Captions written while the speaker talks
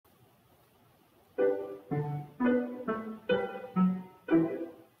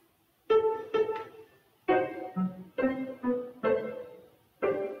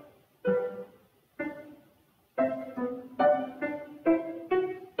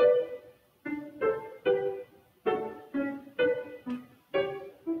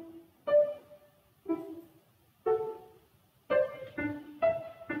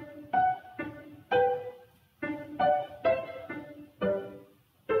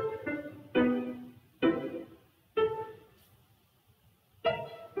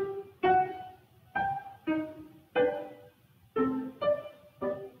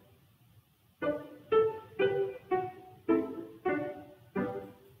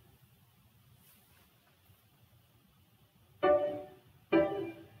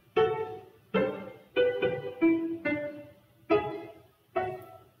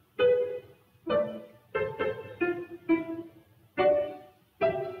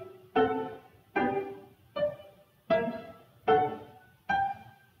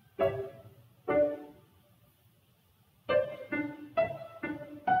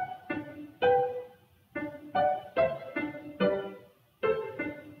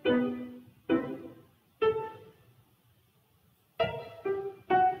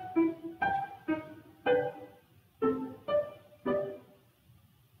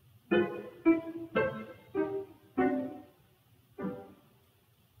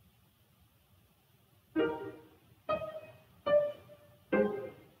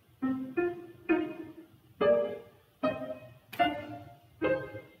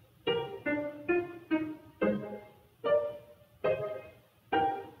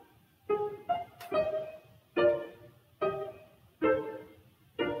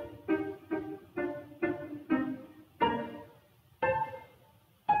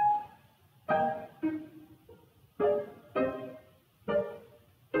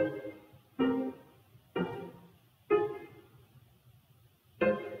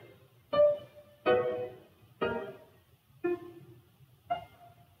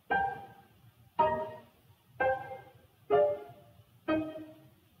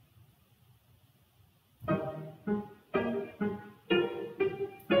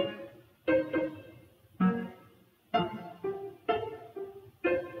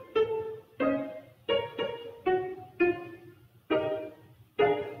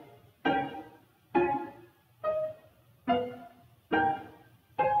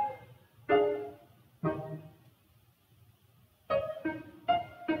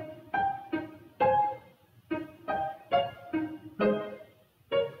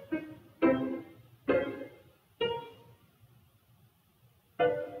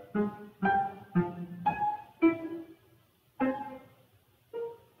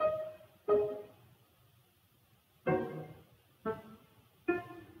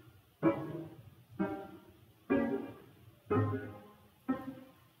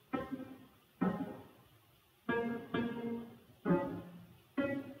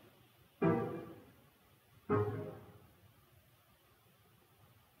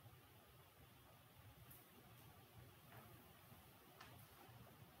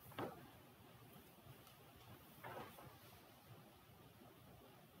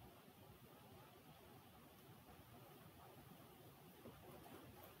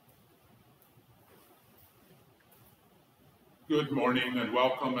Good morning and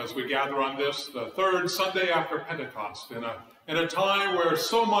welcome as we gather on this, the third Sunday after Pentecost, in a time where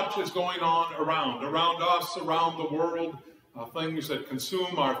so much is going on around us, around the world, things that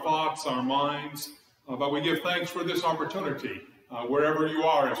consume our thoughts, our minds. But we give thanks for this opportunity, wherever you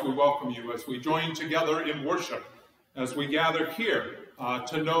are, as we welcome you, as we join together in worship, as we gather here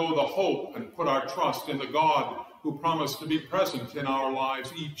to know the hope and put our trust in the God who promised to be present in our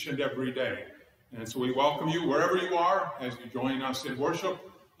lives each and every day. And so we welcome you wherever you are as you join us in worship.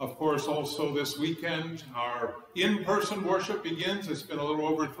 Of course, also this weekend, our in-person worship begins. It's been a little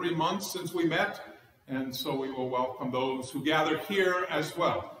over 3 months since we met, and so we will welcome those who gather here as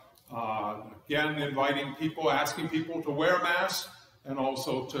well. Again, inviting people, asking people to wear masks, and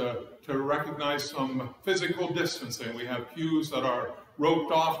also to recognize some physical distancing. We have pews that are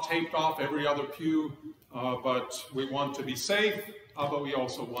roped off, taped off, every other pew, but we want to be safe, but we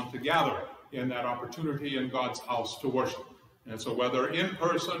also want to gather in that opportunity in God's house to worship. And so whether in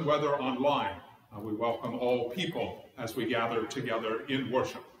person, whether online, we welcome all people as we gather together in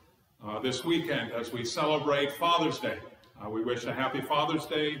worship. This weekend, as we celebrate Father's Day, we wish a happy Father's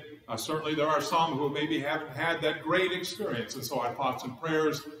Day. Certainly there are some who maybe haven't had that great experience, and so our thoughts and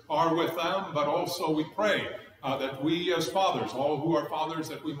prayers are with them, but also we pray that we as fathers, all who are fathers,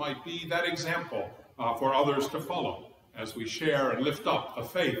 that we might be that example for others to follow, as we share and lift up the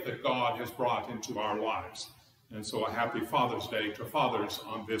faith that God has brought into our lives. And so a happy Father's Day to fathers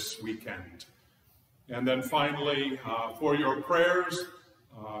on this weekend. And then finally, for your prayers,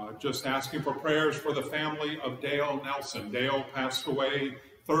 just asking for prayers for the family of Dale Nelson. Dale passed away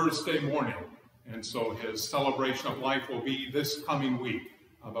Thursday morning, and so his celebration of life will be this coming week.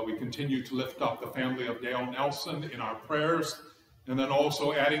 But we continue to lift up the family of Dale Nelson in our prayers, and then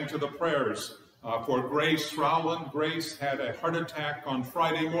also adding to the prayers for Grace Rowland. Grace had a heart attack on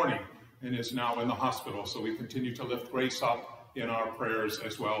Friday morning and is now in the hospital, so we continue to lift Grace up in our prayers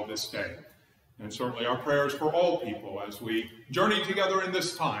as well this day. And certainly our prayers for all people as we journey together in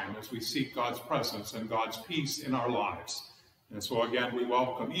this time, as we seek God's presence and God's peace in our lives. And so again, we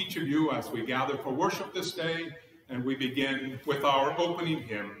welcome each of you as we gather for worship this day, and we begin with our opening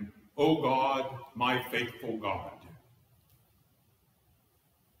hymn, O God, my faithful God.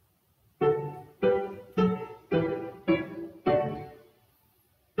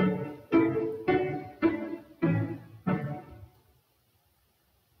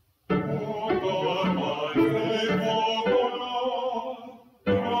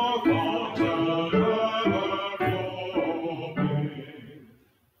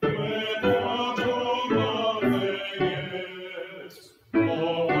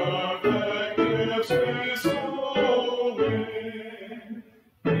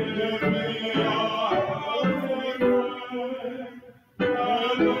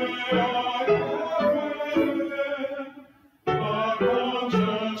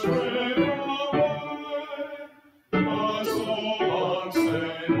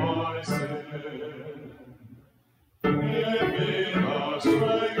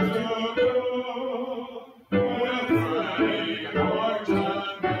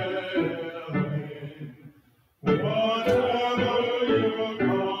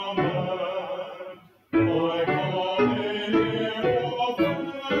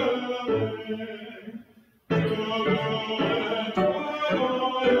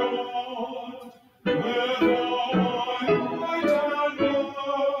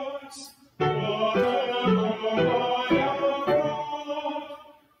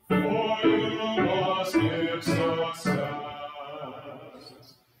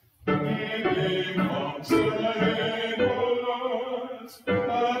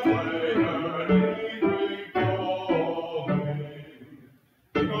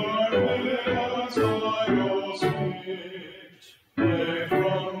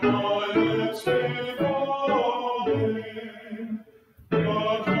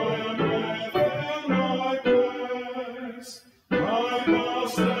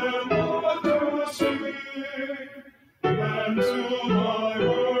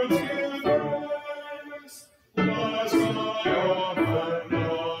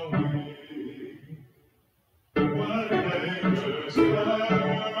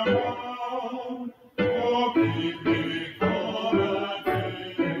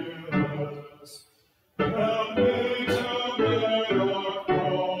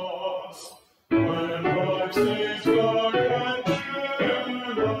 When life seems dark and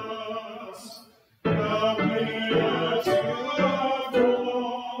cheerless,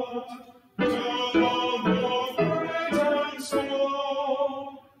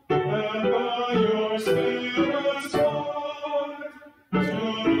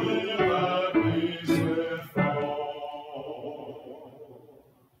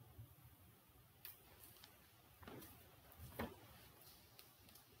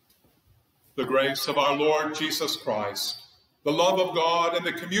 grace of our Lord Jesus Christ, the love of God, and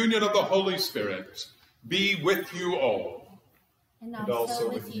the communion of the Holy Spirit be with you all. And also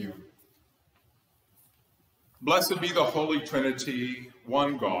with you. Blessed be the Holy Trinity,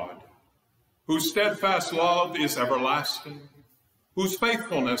 one God, whose steadfast love is everlasting, whose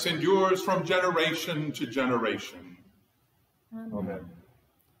faithfulness endures from generation to generation. Amen.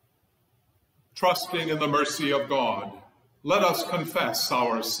 Trusting in the mercy of God, let us confess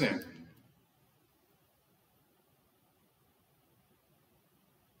our sin.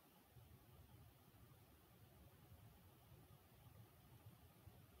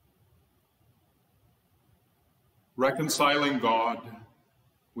 Reconciling God,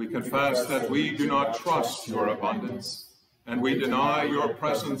 we confess that we do not trust your abundance, and we deny your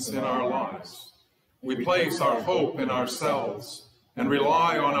presence in our lives. We place our hope in ourselves and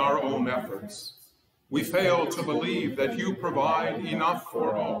rely on our own efforts. We fail to believe that you provide enough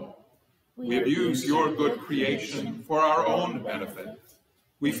for all. We abuse your good creation for our own benefit.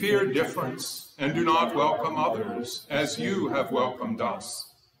 We fear difference and do not welcome others as you have welcomed us.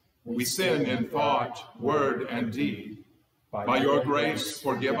 We sin in thought, word, and deed. By your grace,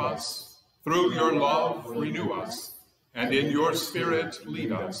 forgive us. Through your love, renew us. And in your Spirit,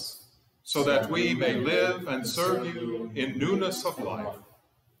 lead us, so that we may live and serve you in newness of life.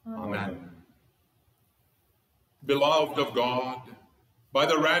 Amen. Beloved of God, by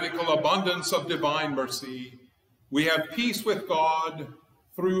the radical abundance of divine mercy, we have peace with God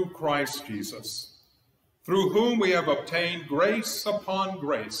through Christ Jesus, through whom we have obtained grace upon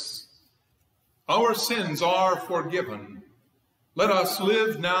grace. Our sins are forgiven. Let us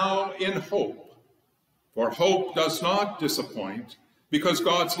live now in hope, for hope does not disappoint, because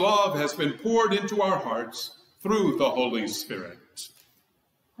God's love has been poured into our hearts through the Holy Spirit.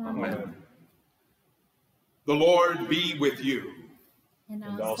 Amen. The Lord be with you.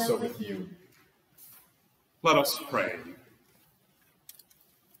 And also with you. Let us pray.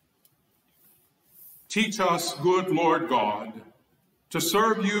 Teach us, good Lord God, to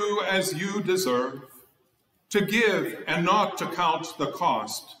serve you as you deserve, to give and not to count the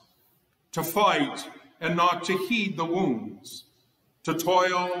cost, to fight and not to heed the wounds, to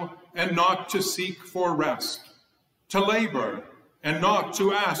toil and not to seek for rest, to labor and not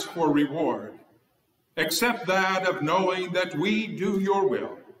to ask for reward, except that of knowing that we do your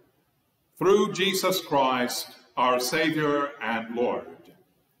will. Through Jesus Christ, our Savior and Lord.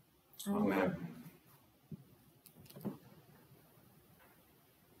 Amen.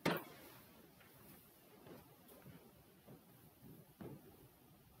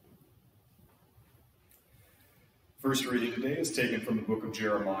 First reading today is taken from the book of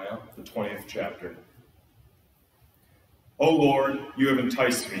Jeremiah, the 20th chapter. O Lord, you have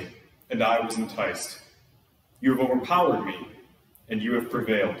enticed me, and I was enticed. You have overpowered me, and you have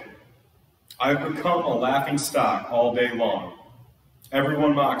prevailed. I have become a laughing stock all day long.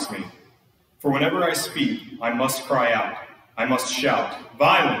 Everyone mocks me. For whenever I speak, I must cry out. I must shout,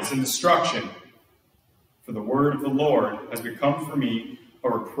 violence and destruction. For the word of the Lord has become for me a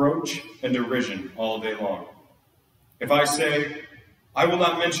reproach and derision all day long. If I say, I will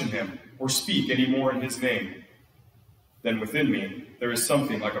not mention him or speak any more in his name, then within me there is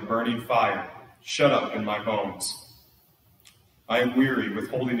something like a burning fire shut up in my bones. I am weary with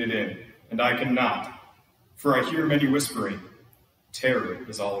holding it in, and I cannot, for I hear many whispering. Terror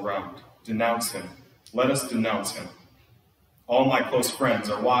is all around. Denounce him. Let us denounce him. All my close friends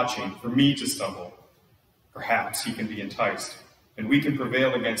are watching for me to stumble. Perhaps he can be enticed, and we can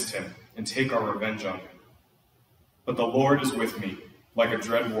prevail against him and take our revenge on him. But the Lord is with me, like a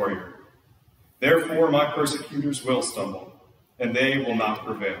dread warrior. Therefore my persecutors will stumble, and they will not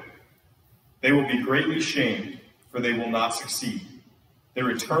prevail. They will be greatly shamed, for they will not succeed.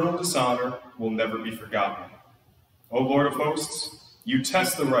 Their eternal dishonor will never be forgotten. O Lord of hosts, you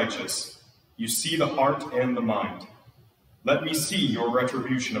test the righteous. You see the heart and the mind. Let me see your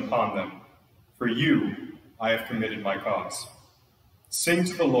retribution upon them. For you I have committed my cause. Sing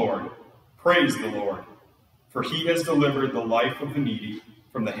to the Lord, praise the Lord. For he has delivered the life of the needy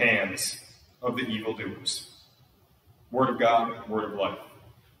from the hands of the evildoers. Word of God, word of life.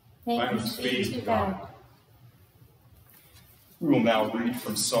 Thanks be to God. We will now read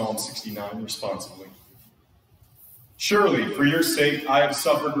from Psalm 69 responsively. Surely, for your sake I have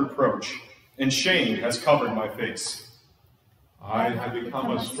suffered reproach, and shame has covered my face. I have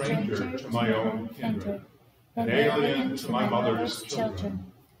become a stranger to my own kindred, an alien to my mother's children.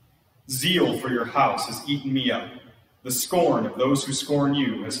 Zeal for your house has eaten me up. The scorn of those who scorn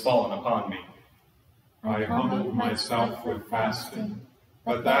you has fallen upon me. I humbled myself with fasting,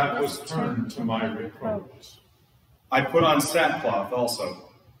 but that was turned to my reproach. I put on sackcloth also,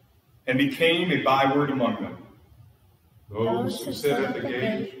 and became a byword among them. Those who sit at the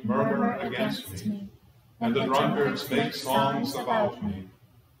gate murmur against me, and the drunkards make songs about me.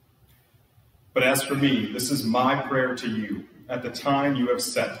 But as for me, this is my prayer to you at the time you have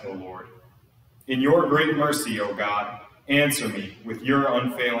set, O Lord. In your great mercy, O God, answer me with your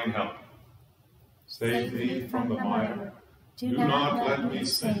unfailing help. Save me from the mire. Do not let me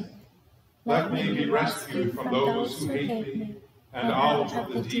sink. Let me be rescued from those who hate me, and out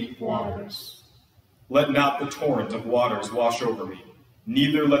of the deep waters. Let not the torrent of waters wash over me,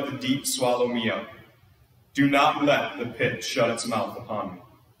 neither let the deep swallow me up. Do not let the pit shut its mouth upon me.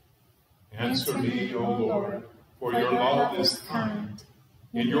 Answer me, O Lord, for your love is kind.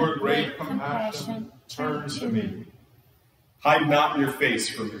 In your great compassion, turn to me. Hide not your face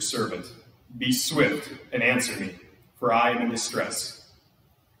from your servant. Be swift and answer me, for I am in distress.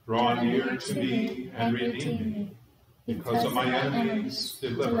 Draw near to me and redeem me. Because of my enemies,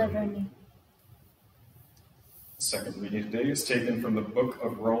 deliver me. The second reading today is taken from the book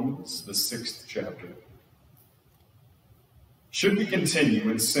of Romans, the 6th chapter. Should we continue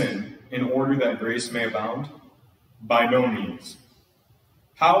in sin in order that grace may abound? By no means.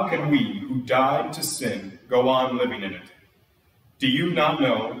 How can we who died to sin go on living in it? Do you not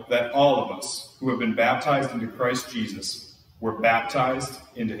know that all of us who have been baptized into Christ Jesus were baptized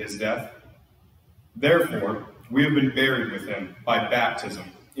into his death? Therefore, we have been buried with him by baptism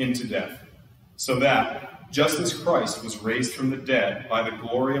into death, so that, just as Christ was raised from the dead by the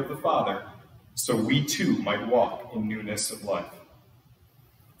glory of the Father, so we too might walk in newness of life.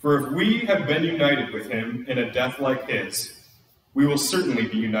 For if we have been united with him in a death like his, we will certainly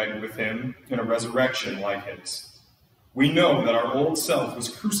be united with him in a resurrection like his. We know that our old self was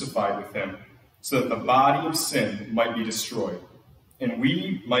crucified with him, so that the body of sin might be destroyed, and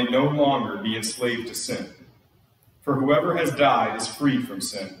we might no longer be enslaved to sin. For whoever has died is free from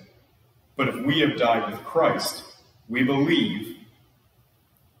sin. But if we have died with Christ, we believe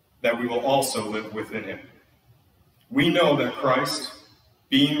that we will also live within him. We know that Christ,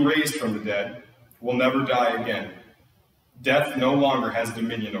 being raised from the dead, will never die again. Death no longer has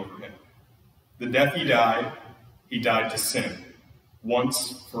dominion over him. The death he died to sin,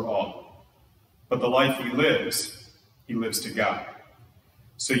 once for all. But the life he lives to God.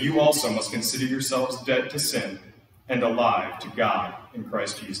 So you also must consider yourselves dead to sin and alive to God in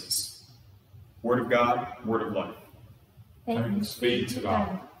Christ Jesus. Word of God, word of life. Thanks be to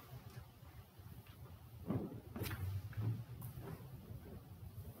God.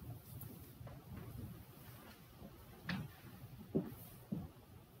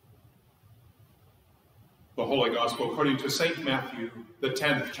 The Holy Gospel according to St. Matthew, the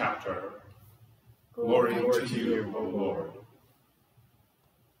 10th chapter. Glory to you, O Lord.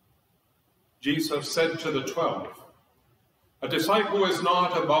 Jesus said to the 12, "A disciple is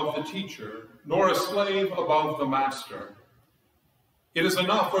not above the teacher, nor a slave above the master. It is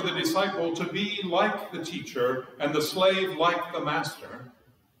enough for the disciple to be like the teacher and the slave like the master.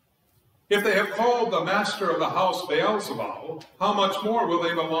 If they have called the master of the house Beelzebul, how much more will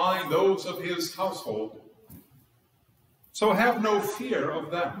they malign those of his household? So have no fear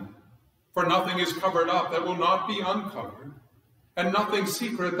of them, for nothing is covered up that will not be uncovered, and nothing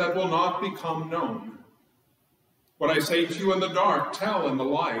secret that will not become known. What I say to you in the dark, tell in the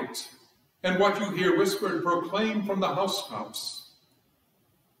light, and what you hear whispered, proclaim from the housetops.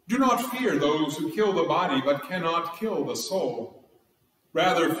 Do not fear those who kill the body, but cannot kill the soul.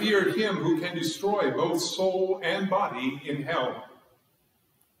 Rather fear him who can destroy both soul and body in hell.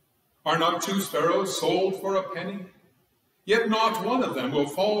 Are not 2 sparrows sold for a penny? Yet not one of them will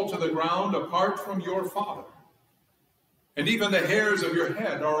fall to the ground apart from your Father. And even the hairs of your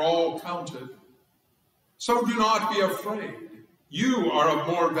head are all counted. So do not be afraid. You are of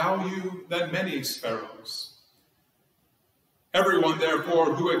more value than many sparrows. Everyone,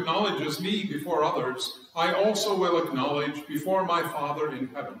 therefore, who acknowledges me before others, I also will acknowledge before my Father in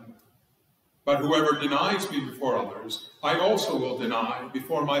heaven. But whoever denies me before others, I also will deny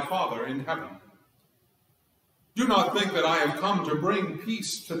before my Father in heaven. Do not think that I have come to bring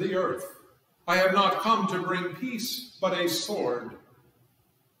peace to the earth. I have not come to bring peace, but a sword.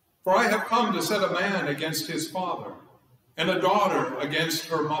 For I have come to set a man against his father, and a daughter against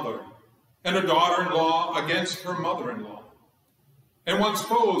her mother, and a daughter-in-law against her mother-in-law. And one's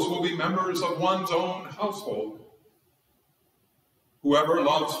foes will be members of one's own household. Whoever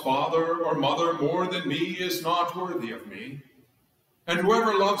loves father or mother more than me is not worthy of me. And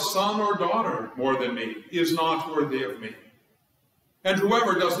whoever loves son or daughter more than me is not worthy of me. And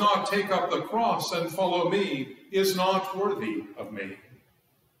whoever does not take up the cross and follow me is not worthy of me.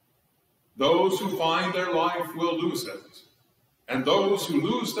 Those who find their life will lose it, and those who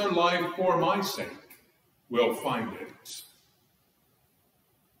lose their life for my sake will find it.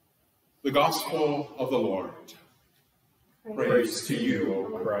 The Gospel of the Lord. Praise to you,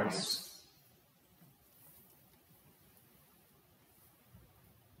 O Christ.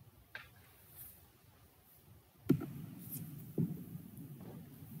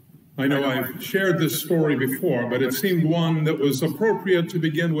 I know I've shared this story before, but it seemed one that was appropriate to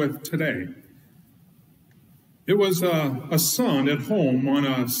begin with today. It was a son at home on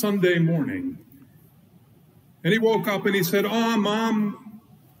a Sunday morning. And he woke up and he said, Mom,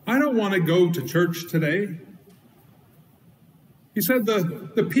 I don't want to go to church today. He said,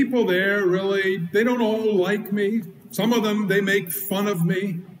 the people there really, they don't all like me. Some of them, they make fun of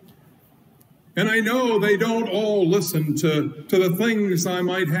me. And I know they don't all listen to the things I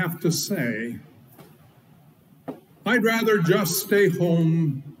might have to say. I'd rather just stay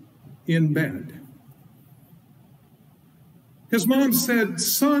home in bed. His mom said,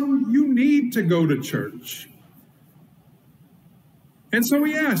 Son, you need to go to church. And so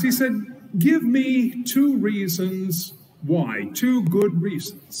he asked, he said, give me 2 reasons why, 2 good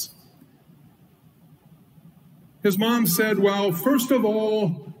reasons. His mom said, well, first of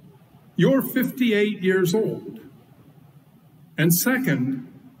all, you're 58 years old. And second,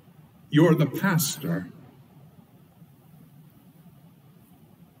 you're the pastor.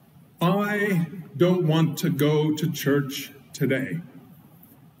 I don't want to go to church today.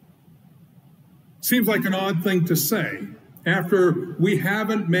 Seems like an odd thing to say after we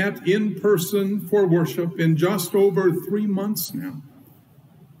haven't met in person for worship in just over 3 months now.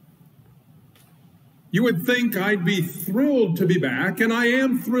 You would think I'd be thrilled to be back, and I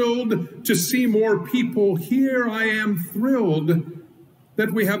am thrilled to see more people here. I am thrilled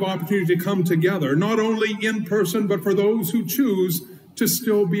that we have opportunity to come together, not only in person, but for those who choose to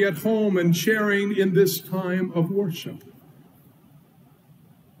still be at home and sharing in this time of worship.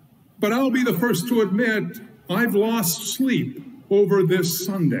 But I'll be the first to admit I've lost sleep over this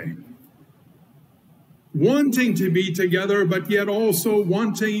Sunday. Wanting to be together, but yet also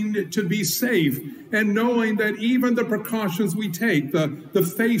wanting to be safe, and knowing that even the precautions we take,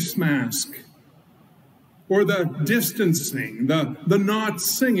 the face mask, or the distancing, the not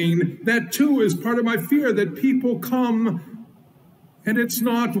singing, that too is part of my fear, that people come and it's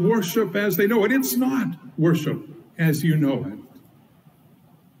not worship as they know it. It's not worship as you know it.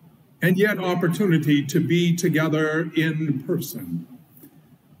 And yet opportunity to be together in person.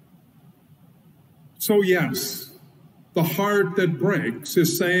 So yes, the heart that breaks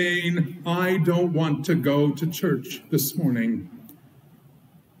is saying, I don't want to go to church this morning.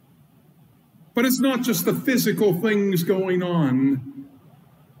 But it's not just the physical things going on.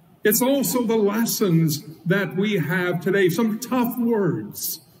 It's also the lessons that we have today, some tough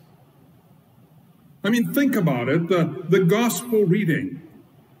words. I mean, think about it, the gospel reading.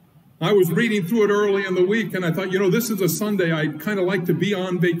 I was reading through it early in the week, and I thought, this is a Sunday I'd kind of like to be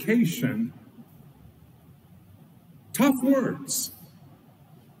on vacation. Tough words.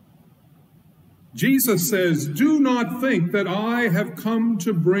 Jesus says, do not think that I have come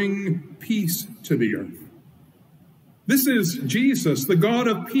to bring peace to the earth. This is Jesus, the God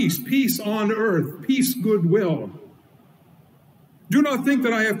of peace, peace on earth, peace, goodwill. Do not think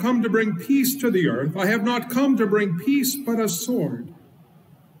that I have come to bring peace to the earth. I have not come to bring peace, but a sword.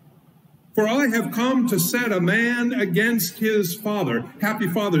 For I have come to set a man against his father. Happy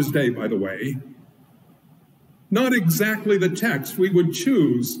Father's Day, by the way. Not exactly the text we would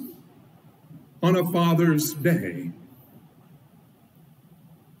choose on a Father's Day.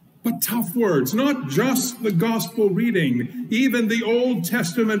 But tough words, not just the gospel reading, even the Old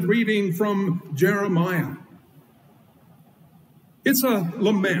Testament reading from Jeremiah. It's a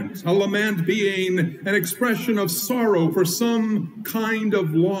lament being an expression of sorrow for some kind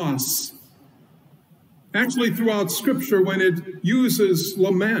of loss. Actually, throughout Scripture, when it uses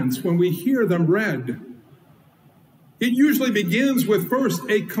laments, when we hear them read, it usually begins with first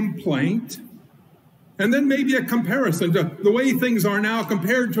a complaint, and then maybe a comparison to the way things are now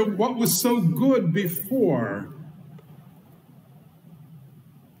compared to what was so good before.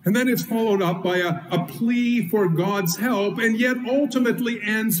 And then it's followed up by a plea for God's help, and yet ultimately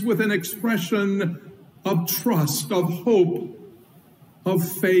ends with an expression of trust, of hope, of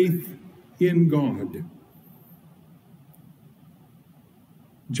faith in God.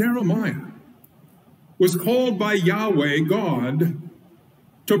 Jeremiah was called by Yahweh, God,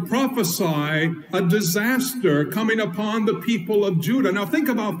 to prophesy a disaster coming upon the people of Judah. Now think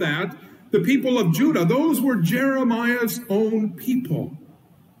about that. The people of Judah, those were Jeremiah's own people.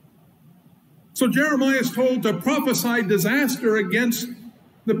 So Jeremiah is told to prophesy disaster against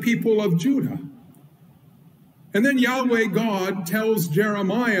the people of Judah. And then Yahweh God tells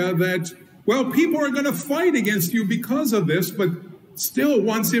Jeremiah that, well, people are going to fight against you because of this, but still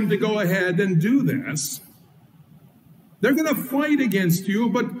wants him to go ahead and do this. They're going to fight against you,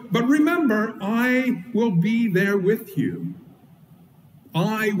 but remember, I will be there with you.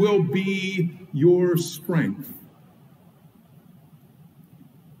 I will be your strength.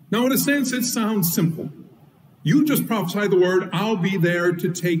 Now, in a sense, it sounds simple. You just prophesy the word, I'll be there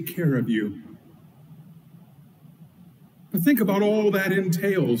to take care of you. But think about all that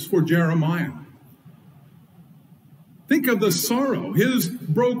entails for Jeremiah. Think of the sorrow, his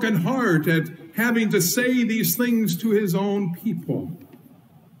broken heart at having to say these things to his own people.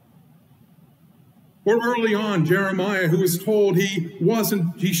 Or early on, Jeremiah, who was told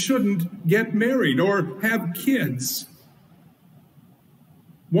he shouldn't get married or have kids.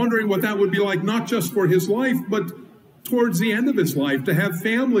 Wondering what that would be like, not just for his life, but towards the end of his life, to have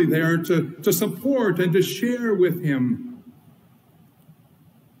family there to support and to share with him.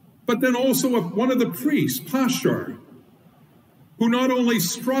 But then also one of the priests, Pashur, who not only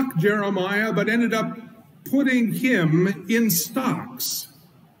struck Jeremiah, but ended up putting him in stocks.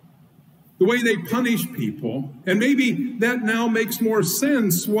 The way they punish people. And maybe that now makes more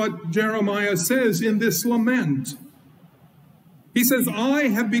sense what Jeremiah says in this lament. He says, I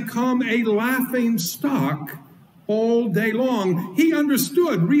have become a laughing stock all day long. He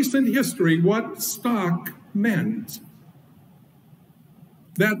understood recent history, what stock meant.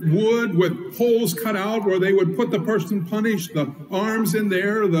 That wood with holes cut out where they would put the person punished, the arms in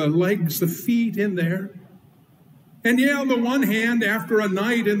there, the legs, the feet in there. And yeah, on the one hand, after a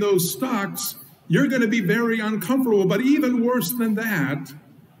night in those stocks, you're going to be very uncomfortable. But even worse than that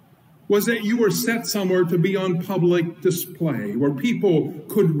was that you were set somewhere to be on public display, where people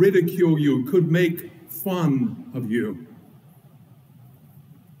could ridicule you, could make fun of you.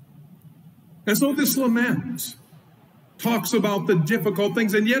 And so this lament talks about the difficult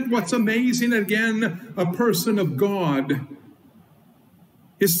things, and yet what's amazing, again, a person of God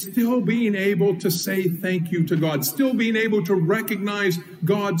is still being able to say thank you to God, still being able to recognize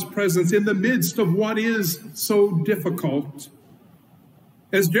God's presence in the midst of what is so difficult.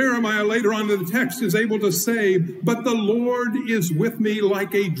 As Jeremiah later on in the text is able to say, but the Lord is with me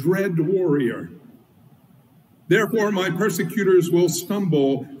like a dread warrior. Therefore my persecutors will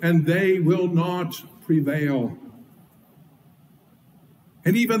stumble, and they will not prevail.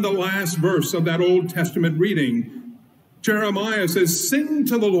 And even the last verse of that Old Testament reading, Jeremiah says, sing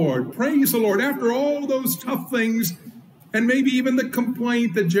to the Lord, praise the Lord. After all those tough things, and maybe even the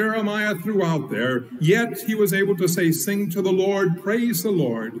complaint that Jeremiah threw out there, yet he was able to say, sing to the Lord, praise the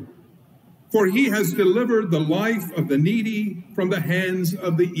Lord. For he has delivered the life of the needy from the hands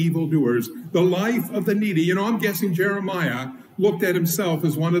of the evildoers. The life of the needy. You know, I'm guessing Jeremiah looked at himself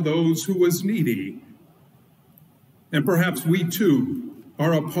as one of those who was needy. And perhaps we too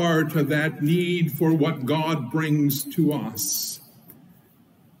are a part of that need for what God brings to us.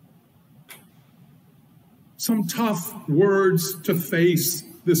 Some tough words to face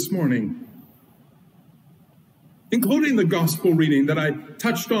this morning, including the gospel reading that I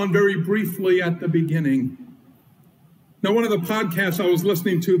touched on very briefly at the beginning. Now, one of the podcasts I was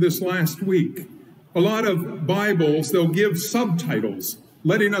listening to this last week, a lot of Bibles, they'll give subtitles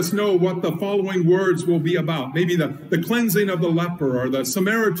letting us know what the following words will be about. Maybe the cleansing of the leper or the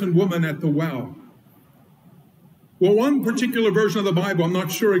Samaritan woman at the well. Well, one particular version of the Bible, I'm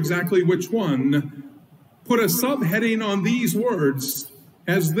not sure exactly which one, put a subheading on these words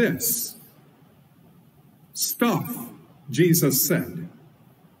as this: stuff, Jesus said.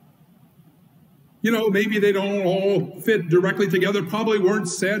 You know, maybe they don't all fit directly together, probably weren't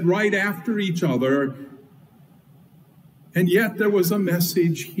said right after each other. And yet there was a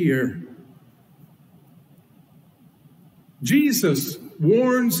message here. Jesus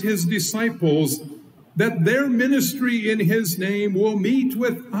warns his disciples that their ministry in his name will meet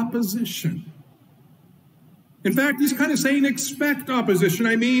with opposition. In fact, he's kind of saying, expect opposition.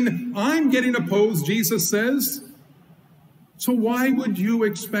 I mean, I'm getting opposed, Jesus says. So why would you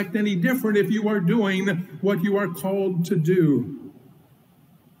expect any different if you are doing what you are called to do?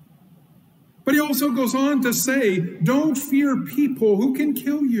 But he also goes on to say, don't fear people who can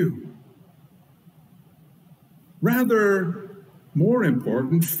kill you. Rather, more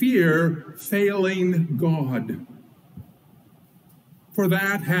important, fear failing God. For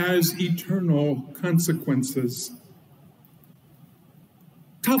that has eternal consequences.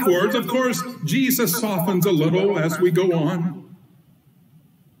 Tough words, of course, Jesus softens a little as we go on.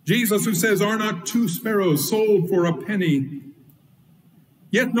 Jesus, who says, are not 2 sparrows sold for a penny?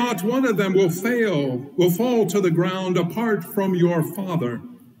 Yet not one of them will fall to the ground apart from your Father.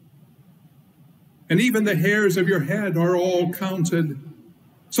 and even the hairs of your head are all counted.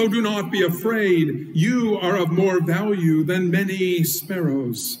 So do not be afraid. You are of more value than many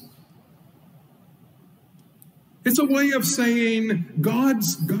sparrows. It's a way of saying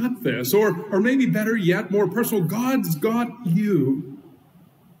God's got this, or maybe better yet, more personal, God's got you.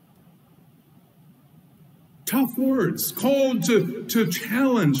 Tough words, called to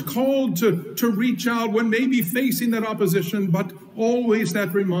challenge, called to reach out when maybe facing that opposition, but always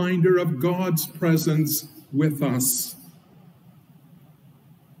that reminder of God's presence with us.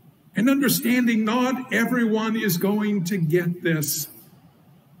 And understanding not everyone is going to get this.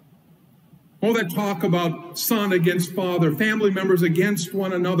 All that talk about son against father, family members against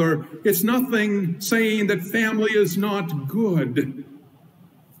one another, it's nothing saying that family is not good.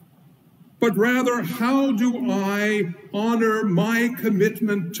 But rather, how do I honor my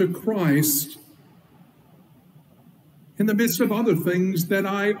commitment to Christ in the midst of other things that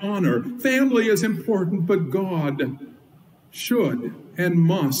I honor? Family is important, but God should and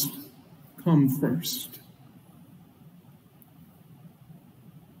must come first.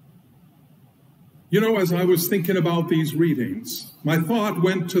 You know, as I was thinking about these readings, my thought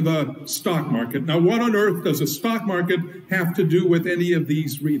went to the stock market. Now, what on earth does a stock market have to do with any of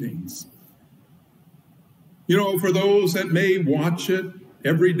these readings? You know, for those that may watch it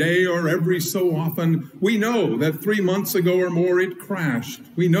every day or every so often, we know that 3 months ago or more it crashed.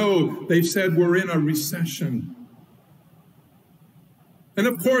 We know they've said we're in a recession. And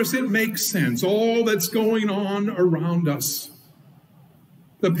of course it makes sense, all that's going on around us.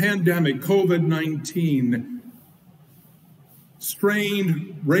 The pandemic, COVID-19,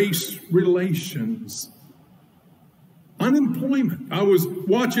 strained race relations, unemployment. I was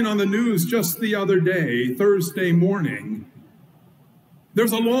watching on the news just the other day, Thursday morning.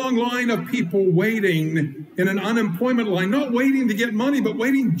 There's a long line of people waiting in an unemployment line, not waiting to get money, but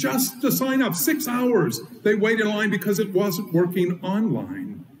waiting just to sign up. 6 hours they waited in line because it wasn't working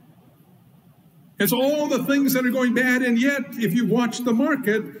online. It's all the things that are going bad, and yet, if you watch the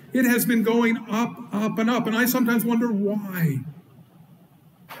market, it has been going up, up, and up, and I sometimes wonder why.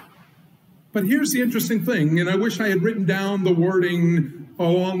 But here's the interesting thing, and I wish I had written down the wording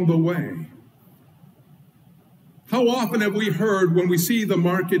along the way. How often have we heard when we see the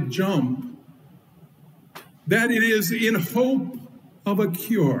market jump that it is in hope of a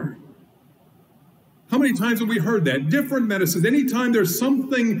cure? How many times have we heard that? Different medicines. Anytime there's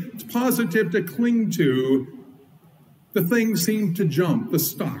something positive to cling to, the things seem to jump, the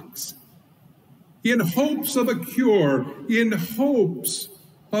stocks. In hopes of a cure, in hopes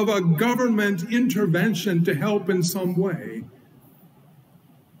of a government intervention to help in some way.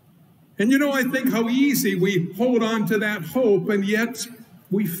 And you know, I think how easy we hold on to that hope, and yet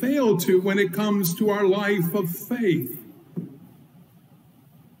we fail to when it comes to our life of faith.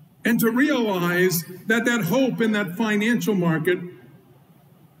 And to realize that that hope in that financial market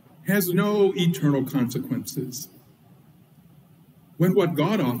has no eternal consequences. When what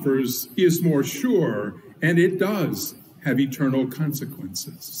God offers is more sure, and it does have eternal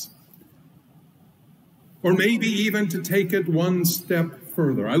consequences. Or maybe even to take it one step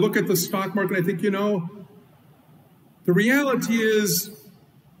further. I look at the stock market and I think, you know, the reality is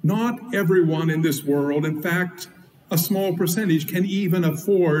not everyone in this world, in fact, a small percentage, can even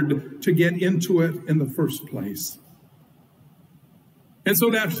afford to get into it in the first place. And so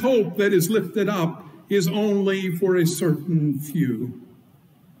that hope that is lifted up is only for a certain few.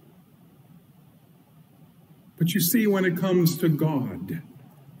 But you see, when it comes to God,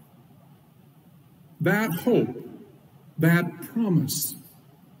 that hope, that promise,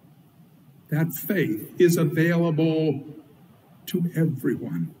 that faith is available to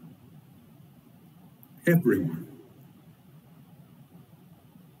everyone. Everyone.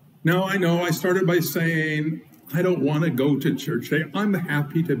 Now, I know I started by saying, I don't want to go to church today. I'm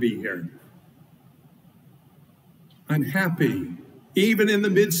happy to be here. I'm happy, even in the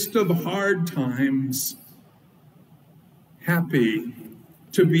midst of hard times, happy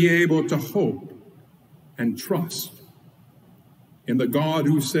to be able to hope and trust in the God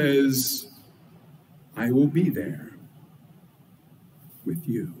who says, I will be there with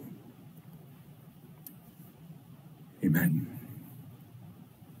you. Amen.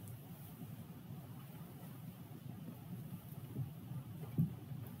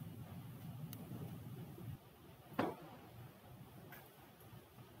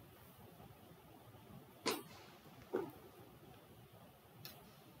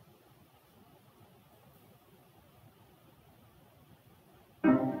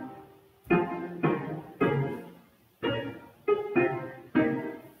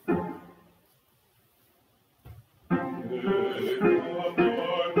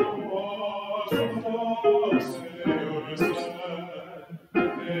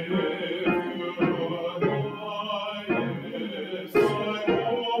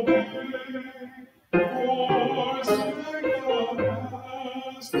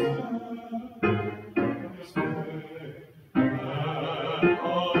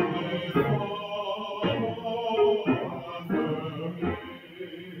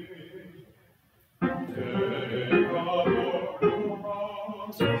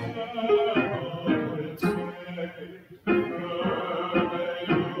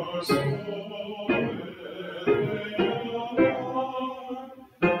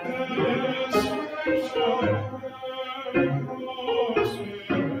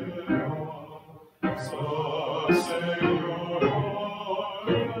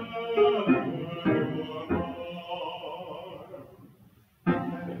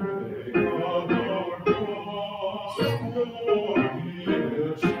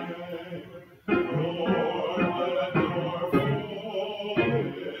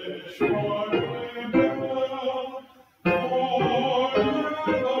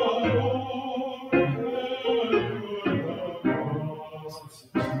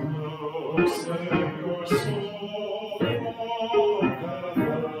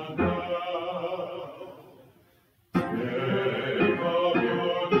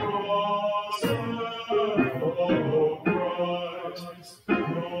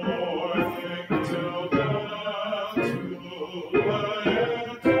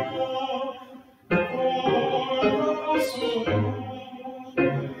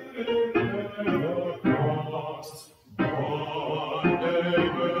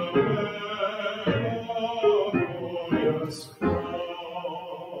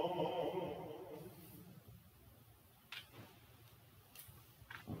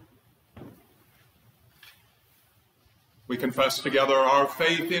 We confess together our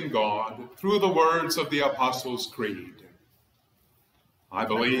faith in God through the words of the Apostles' Creed. I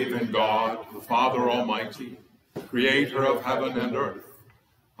believe in God, the Father Almighty, creator of heaven and earth.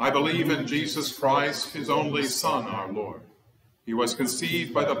 I believe in Jesus Christ, his only Son, our Lord. He was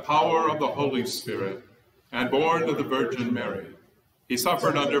conceived by the power of the Holy Spirit and born of the Virgin Mary. He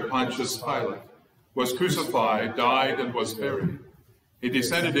suffered under Pontius Pilate, was crucified, died, and was buried. He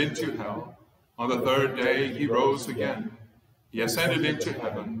descended into hell. On the third day he rose again. He ascended into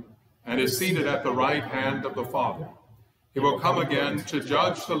heaven and is seated at the right hand of the Father. He will come again to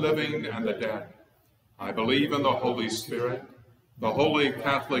judge the living and the dead. I believe in the Holy Spirit, the Holy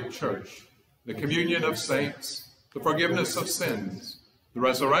Catholic Church, the communion of saints, the forgiveness of sins, the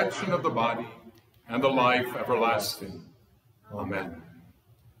resurrection of the body, and the life everlasting. Amen.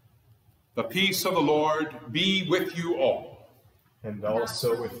 The peace of the Lord be with you all. And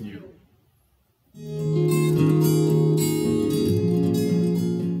also with you.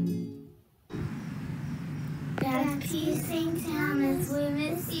 Back to you, St. Thomas. We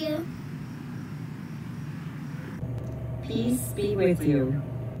miss you. Peace be with you.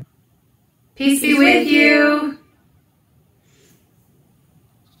 Peace be with you.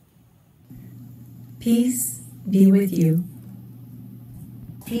 Peace be with you.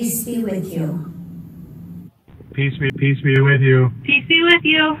 Peace be with you. Peace be with you. Peace be with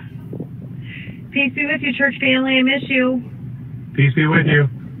you. Peace be with you, church family. I miss you. Peace be with you.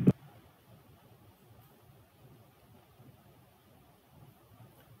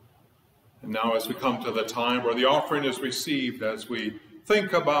 And now as we come to the time where the offering is received, as we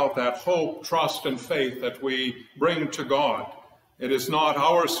think about that hope, trust, and faith that we bring to God, it is not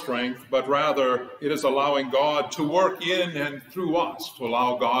our strength, but rather it is allowing God to work in and through us, to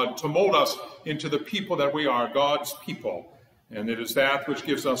allow God to mold us into the people that we are, God's people. And it is that which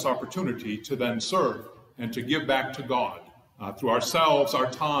gives us opportunity to then serve and to give back to God through ourselves, our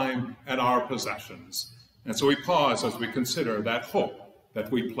time, and our possessions. And so we pause as we consider that hope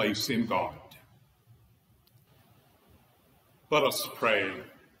that we place in God. Let us pray.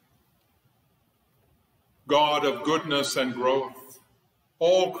 God of goodness and growth,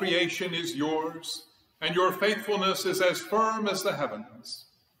 all creation is yours, and your faithfulness is as firm as the heavens.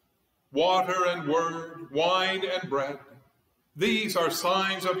 Water and word, wine and bread, these are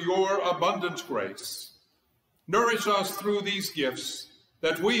signs of your abundant grace. Nourish us through these gifts,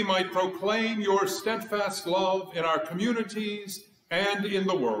 that we might proclaim your steadfast love in our communities and in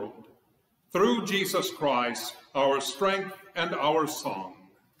the world. Through Jesus Christ, our strength and our song.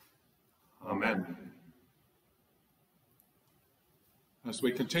 Amen. As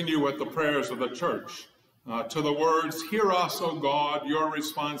we continue with the prayers of the church, to the words, "Hear us, O God," your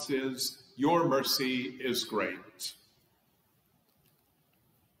response is, "Your mercy is great."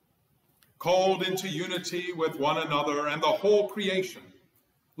 Called into unity with one another and the whole creation,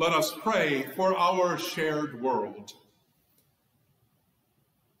 let us pray for our shared world.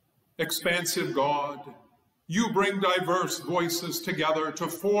 Expansive God, you bring diverse voices together to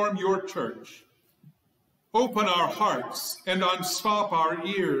form your church. Open our hearts and unstop our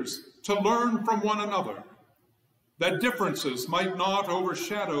ears to learn from one another, that differences might not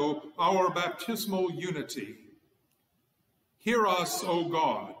overshadow our baptismal unity. Hear us, O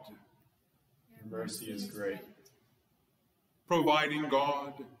God. Your mercy is great. Providing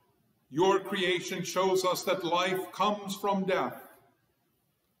God, your creation shows us that life comes from death.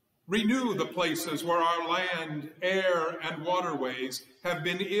 Renew the places where our land, air, and waterways have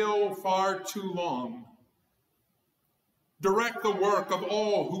been ill far too long. Direct the work of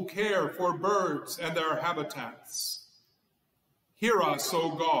all who care for birds and their habitats. Hear us,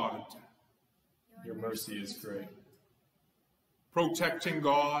 O God. Your mercy is great. Protecting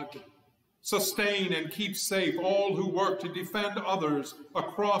God, sustain and keep safe all who work to defend others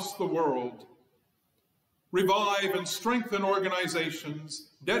across the world. Revive and strengthen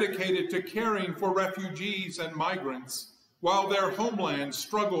organizations dedicated to caring for refugees and migrants while their homelands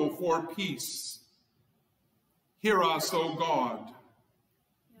struggle for peace. Hear us, O God.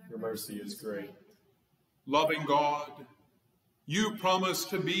 Your mercy is great. Loving God, you promise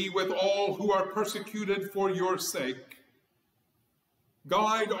to be with all who are persecuted for your sake.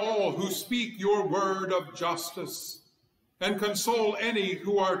 Guide all who speak your word of justice, and console any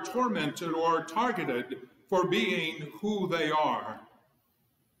who are tormented or targeted for being who they are.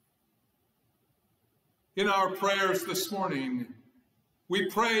 In our prayers this morning, we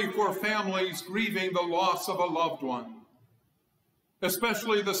pray for families grieving the loss of a loved one,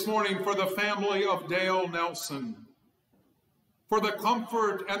 especially this morning for the family of Dale Nelson, for the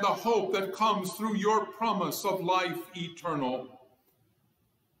comfort and the hope that comes through your promise of life eternal.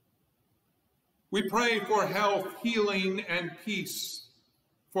 We pray for health, healing, and peace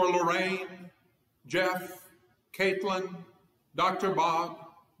for Lorraine, Jeff, Caitlin, Dr. Bob,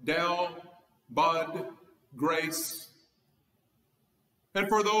 Dell, Bud, Grace, and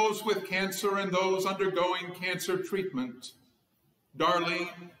for those with cancer and those undergoing cancer treatment, Darlene,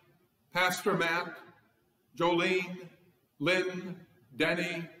 Pastor Matt, Jolene, Lynn,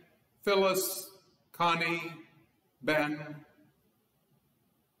 Denny, Phyllis, Connie, Ben,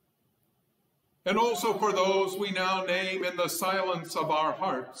 and also for those we now name in the silence of our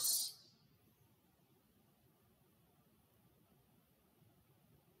hearts.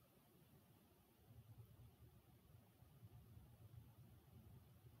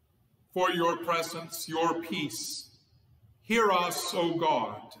 For your presence, your peace, hear us, O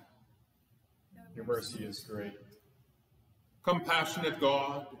God. Your mercy is great. Compassionate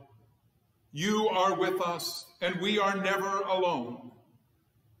God, you are with us, and we are never alone.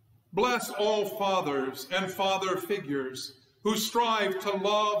 Bless all fathers and father figures who strive to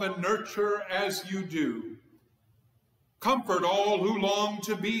love and nurture as you do. Comfort all who long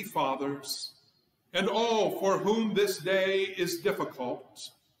to be fathers, and all for whom this day is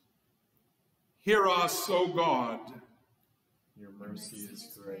difficult. Hear us, O God. Your mercy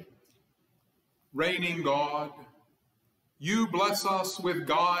is great. Reigning God, you bless us with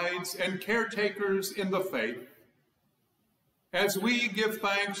guides and caretakers in the faith. As we give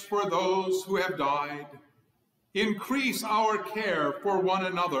thanks for those who have died, increase our care for one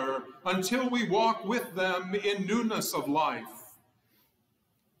another until we walk with them in newness of life.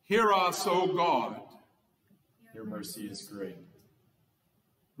 Hear us, O God. Your mercy is great.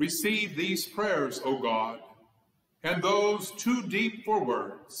 Receive these prayers, O God, and those too deep for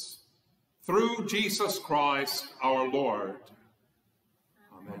words, through Jesus Christ our Lord.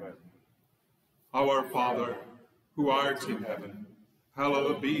 Amen. Our Father, who art in heaven,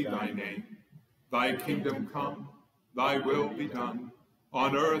 hallowed be thy name. Thy kingdom come, thy will be done,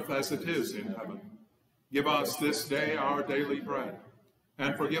 on earth as it is in heaven. Give us this day our daily bread,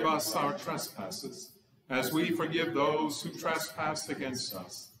 and forgive us our trespasses, as we forgive those who trespass against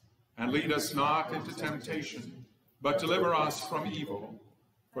us. And lead us not into temptation, but deliver us from evil.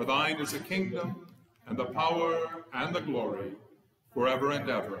 For thine is the kingdom, and the power, and the glory, forever and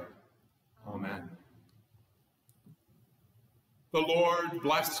ever. Amen. The Lord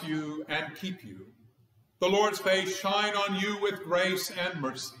bless you and keep you. The Lord's face shine on you with grace and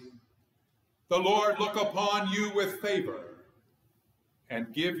mercy. The Lord look upon you with favor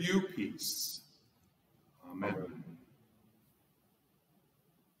and give you peace. Amen.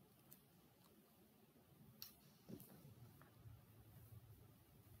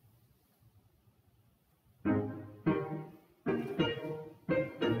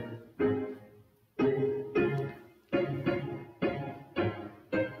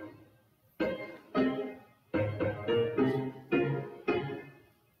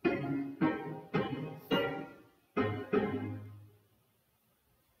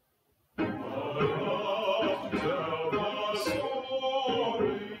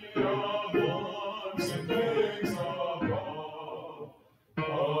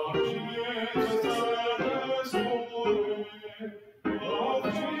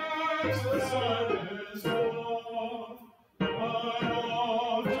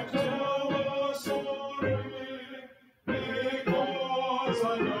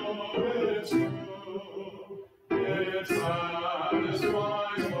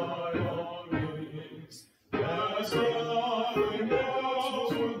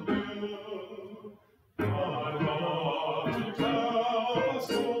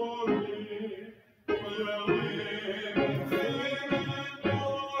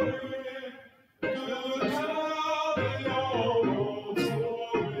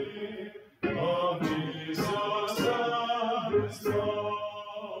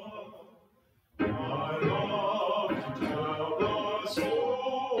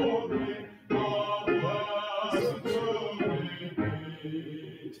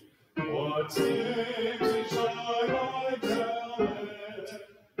 What seems each time I tell it,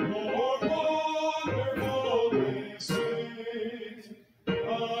 more wonderfully sweet. I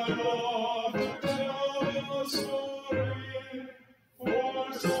love to tell the story, for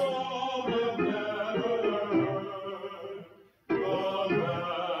some have never heard the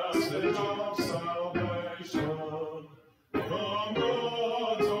message of salvation from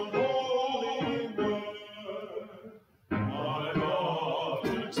God's holy word. I love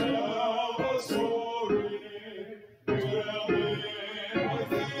to tell the story, dwelling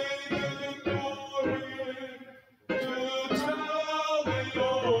within glory, to tell the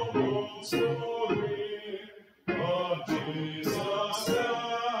old story of Jesus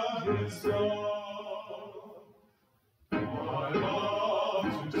and his love. I love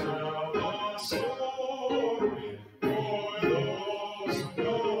to tell the story for those who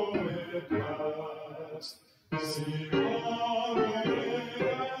know it best. See hungry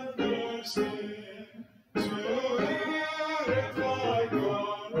and thirsty to hear it like a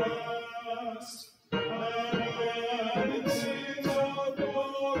rest. And when it sings of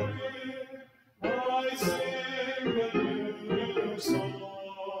glory, I sing the new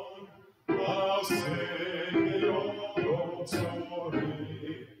song. I'll sing the old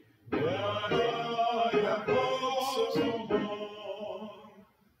story that I have loved so long.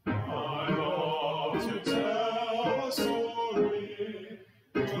 I love to tell a story,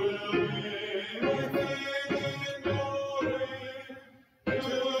 dwelling within glory, to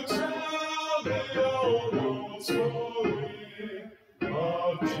tell the old story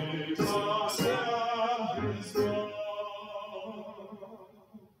of Jesus and his love.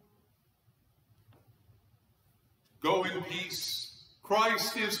 Go in peace.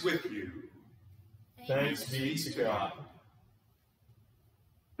 Christ is with you. Thanks be to God.